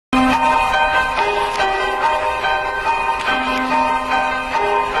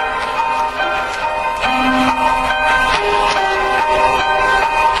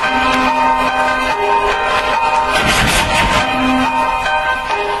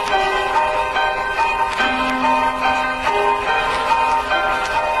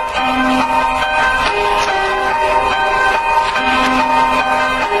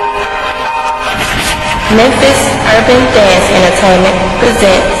Memphis Urban Dance Entertainment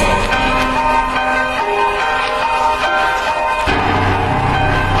presents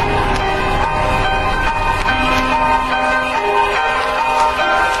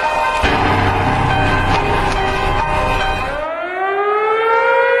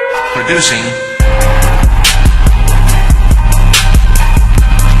Producing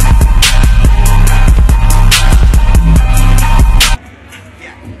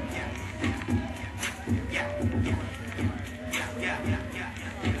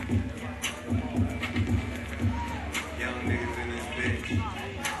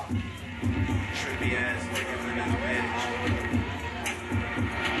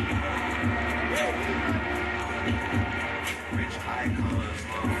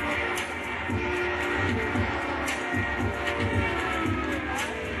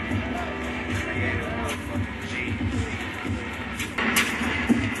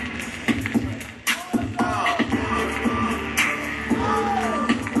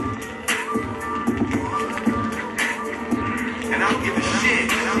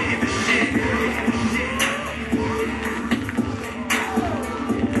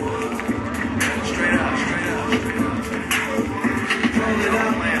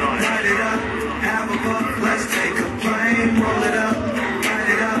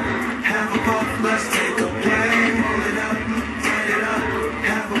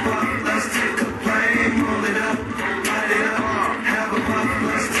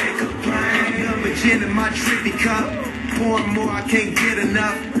in my trippy cup, pouring more, I can't get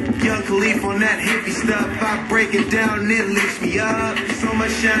enough. Young Khalif on that hippie stuff, I break it down and it lifts me up. So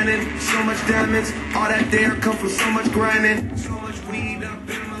much shining, so much diamonds, all that there come from so much grinding. So much weed up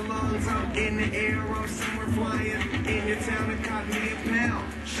in my lungs, I'm in the air, I'm somewhere flying. In your town and caught me a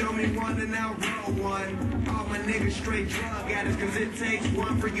pound, show me one and I'll roll one. All my niggas straight drug addicts, cause it takes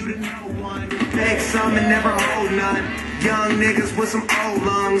one for you to know one. Take some and never hold none. Young niggas with some old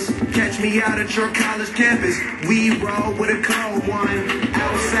lungs, catch me out at your college campus. We roll with a cold one.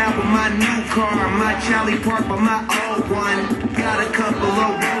 Outside with my new car, my Charlie Park by my old one. Got a couple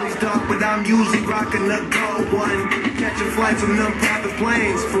of rollies, dog, but I'm usually rocking the gold one. Catching flights on them private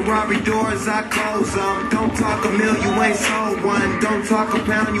planes, Ferrari doors, I close them. Don't talk a mil, you ain't sold one. Don't talk a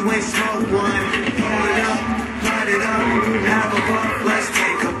pound, you ain't smoked one. Roll it up, light it up, have a puff, let's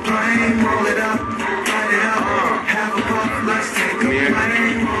take a plane. Roll it up, light it up, have a puff, let's take a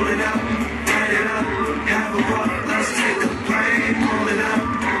plane. Roll it up, light it up, have a puff, let's take a plane. Roll it up,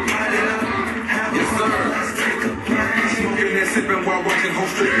 light it up, have a puff, let's take a plane. Smoking and sipping while watching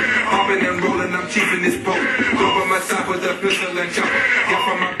whole strip. Popping and rolling, I'm chiefing this boat. Over my side with a pistol and chopper. Get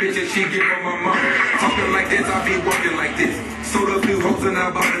from my bitch and she get from my mom. Talking like this, I be walking like this. Sold a few hoes and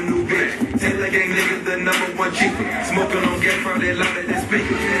I bought a new bitch. Taylor gang niggas, the #1 cheaper. Smoking on gas, probably louder than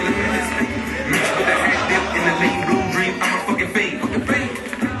speakers. Mixed with a hat dip in the lean blue dream, I'm a fucking fade.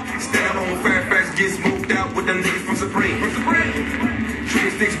 Stand on fire fast, get smoked out with them niggas from Supreme. Tree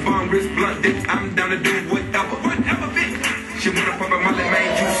sticks, bomb, wrist, blunt dip, I'm down to do whatever. Bitch. She wanna pop a molly, man,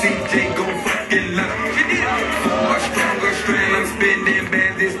 juicy, J, go fucking love. She did it. For a stronger strand, I'm spending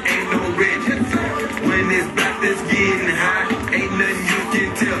bands, this ain't no rich. When it's black, that's getting high, ain't nothing you can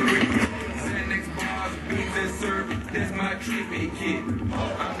tell me. Xanax bars, beans and syrup, that's my treatment kit.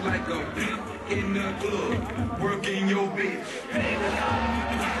 I'm like a pimp in the club, working your bitch.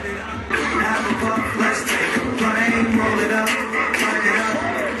 Have a puff, let's take a plane. Roll it up, light it up,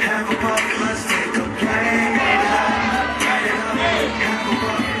 have a puff, let's take a plane. Roll it up, light it up, have a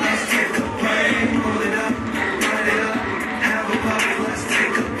puff, let's take a plane. Roll it up, light it up, have a puff, let's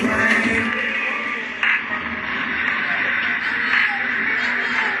take a plane.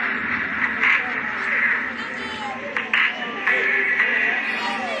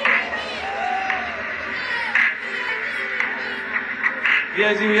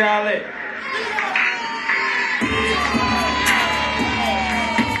 Yes, we all it.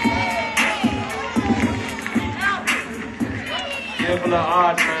 Yeah, for the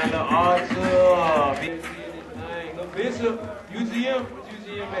art, man, the art, the Bishop, UGM, what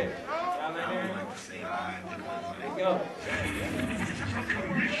UGM at? Y'all in there? Let's go.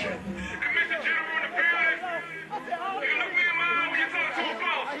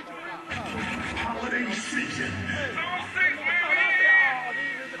 Holiday season.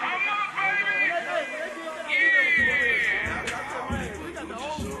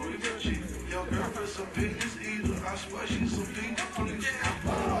 I swear she's a pink police. 2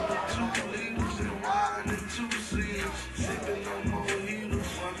 liters and wine and 2 seals. Sipping on mojitos,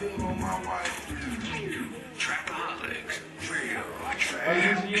 fucking on my wife. Trapaholics, real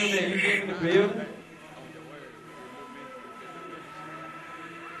trap. You getting the building?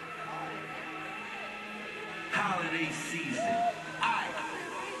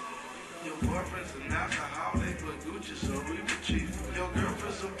 boyfriend's an alcoholic, but Gucci so we the chief. Your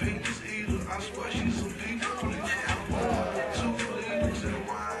girlfriend's a penis eater, I swear she's some people. 2 liters and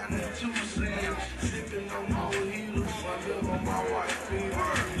wine and 2 cents. Sipping no more heaters, my live on my white feet. I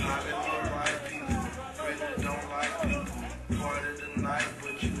live on white people, really don't like people. Part of the night,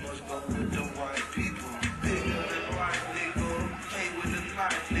 but you must go with the white people. Bigger than white nigga, play with the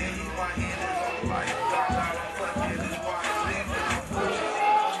knife, nigga. My hand is on light, dog out of fucking his white nigga. I'm pushing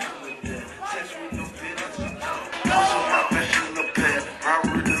with that, sex with no feelings. Also my bachelor pad,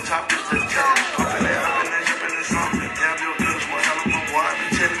 robbery the top is the tag. Popping it up and then shipping it something. Damn, your girl's one hell of a wife.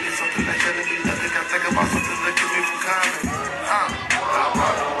 Telling me something that telling me nothing. I think about something that keep me from coming. I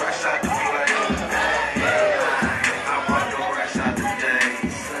brought the rest out to play. I brought the rest out today.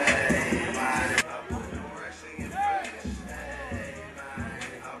 I put the rest in your face.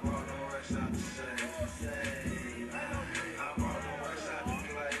 I brought the rest out to say. I brought the rest out to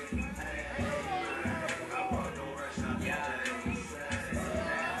play. I brought the rest out today.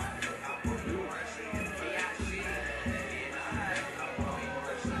 I put the rest in your face. I brought the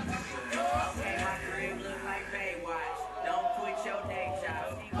rest out to say. Okay, my crib look like Baywatch. Don't quit your day job.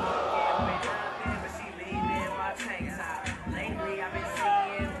 She gon' get with nothing, but she leaving in my tank top. Lately, I've been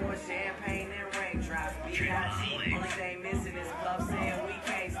seeing more champagne than raindrops. B.I.G. Only thing missing is Club saying we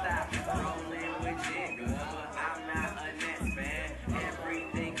can't stop. Rolling with Jigga, but I'm not a Nets fan.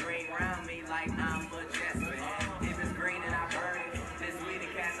 Everything green around me like I'm a Jets fan. If it's green and I burn it, this we the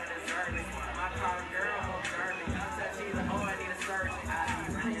cats I deserve it. My car girl won't serve me. Touch either or I need a surgeon. I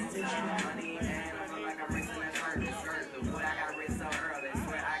be running to money and I feel like I'm racing that service skirt. The wood I got rich so early,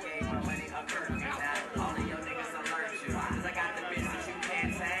 swear I gave my money a curtain. Now all of your niggas alert you, cause I got the bitch that you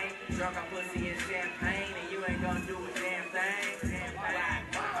can't tame. Drunk on pussy and champagne and you ain't gonna do a damn thing.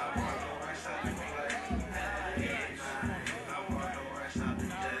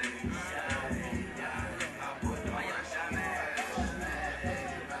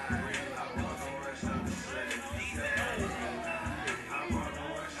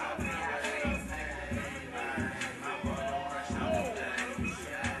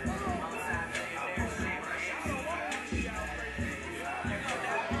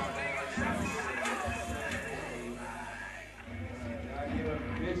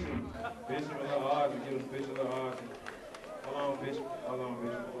 Bishop and little Argle, get a Bishop, little Argle. Hold on, Bishop. Hold on,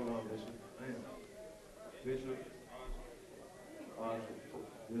 Bishop. Hold on, Bishop. Damn. Bishop. Argle.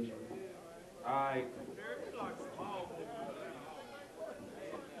 Bishop. Alright.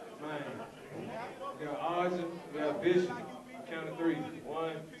 Man. We got Argle, we got Bishop. Count to 3.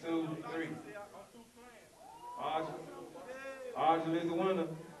 1, 2, 3. Argle. Argle is the winner.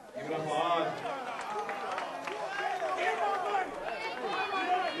 Give it up for Argle.